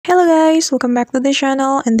guys, welcome back to the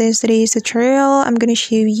channel. In this today's tutorial, I'm going to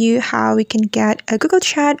show you how we can get a Google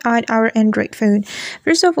Chat on our Android phone.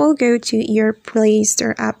 First of all, go to your Play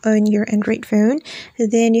Store app on your Android phone.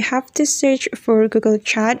 Then you have to search for Google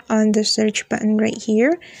Chat on the search button right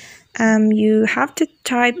here. You have to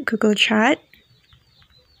type Google Chat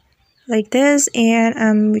like this,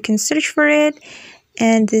 and we can search for it.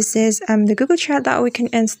 And this is the Google Chat that we can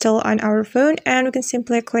install on our phone, and we can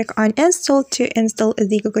simply click on install to install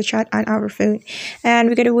the Google Chat on our phone. And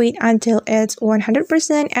we're gonna wait until it's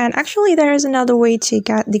 100%. And actually there is another way to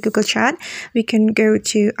get the Google Chat. We can go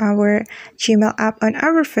to our Gmail app on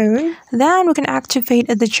our phone. Then we can activate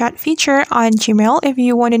the chat feature on Gmail. If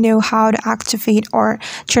you want to know how to activate or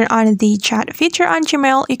turn on the chat feature on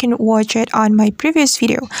Gmail, you can watch it on my previous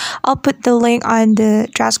video. I'll put the link on the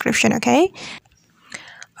description, okay?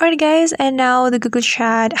 Alright guys, and now the Google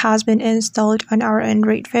Chat has been installed on our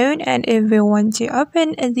Android phone, and if we want to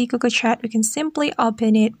open the Google Chat, we can simply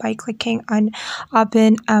open it by clicking on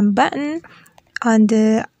open button on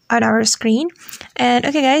our screen. And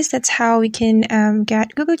okay guys, that's how we can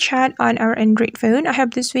get Google Chat on our Android phone. I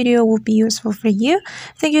hope this video will be useful for you.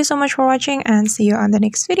 Thank you so much for watching, and see you on the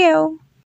next video.